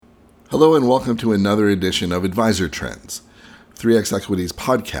Hello and welcome to another edition of Advisor Trends, 3X Equity's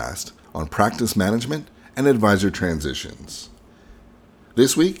podcast on practice management and advisor transitions.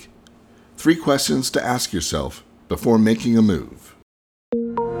 This week, 3 questions to ask yourself before making a move.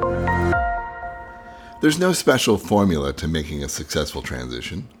 There's no special formula to making a successful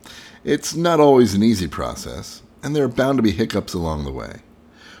transition. It's not always an easy process, and there are bound to be hiccups along the way.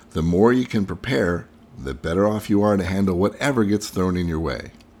 The more you can prepare, the better off you are to handle whatever gets thrown in your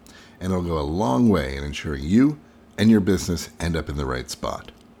way. And it'll go a long way in ensuring you and your business end up in the right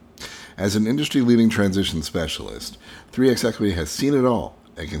spot. As an industry-leading transition specialist, 3X Equity has seen it all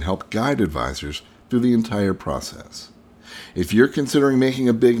and can help guide advisors through the entire process. If you're considering making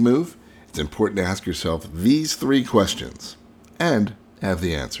a big move, it's important to ask yourself these 3 questions and have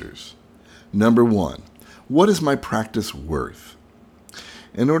the answers. Number 1, what is my practice worth?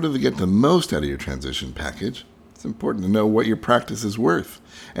 In order to get the most out of your transition package, it's important to know what your practice is worth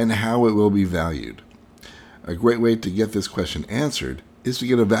and how it will be valued. A great way to get this question answered is to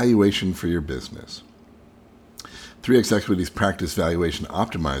get a valuation for your business. 3X Equity's Practice Valuation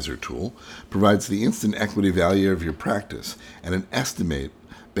Optimizer tool provides the instant equity value of your practice and an estimate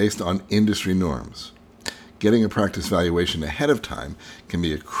based on industry norms. Getting a practice valuation ahead of time can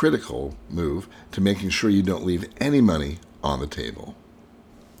be a critical move to making sure you don't leave any money on the table.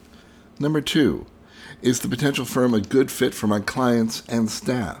 Number 2, is the potential firm a good fit for my clients and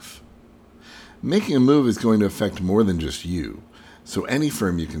staff? Making a move is going to affect more than just you, so any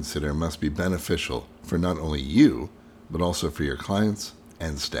firm you consider must be beneficial for not only you, but also for your clients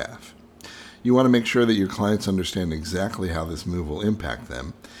and staff. You want to make sure that your clients understand exactly how this move will impact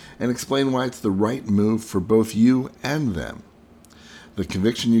them and explain why it's the right move for both you and them. The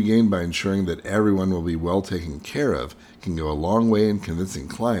conviction you gain by ensuring that everyone will be well taken care of can go a long way in convincing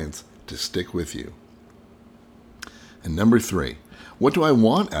clients to stick with you. And number 3, what do I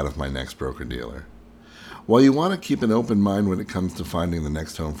want out of my next broker-dealer? While you want to keep an open mind when it comes to finding the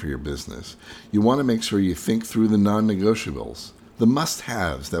next home for your business, you want to make sure you think through the non-negotiables, the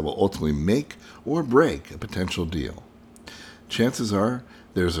must-haves that will ultimately make or break a potential deal. Chances are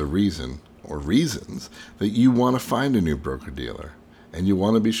there's a reason or reasons that you want to find a new broker-dealer, and you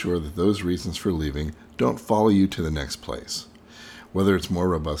want to be sure that those reasons for leaving don't follow you to the next place. Whether it's more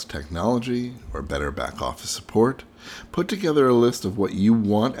robust technology or better back-office support, put together a list of what you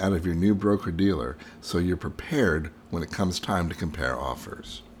want out of your new broker-dealer so you're prepared when it comes time to compare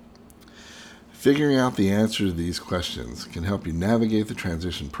offers. Figuring out the answer to these questions can help you navigate the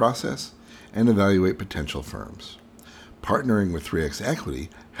transition process and evaluate potential firms. Partnering with 3X Equity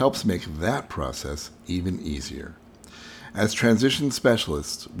helps make that process even easier. As transition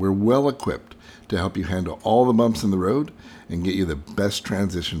specialists, we're well equipped to help you handle all the bumps in the road and get you the best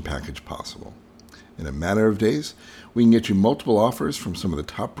transition package possible. In a matter of days, we can get you multiple offers from some of the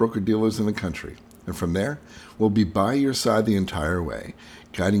top broker-dealers in the country. And from there, we'll be by your side the entire way,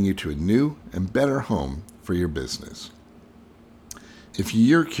 guiding you to a new and better home for your business. If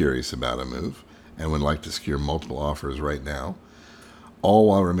you're curious about a move and would like to secure multiple offers right now, all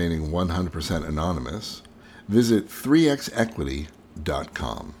while remaining 100% anonymous, visit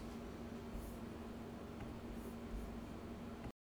 3xequity.com.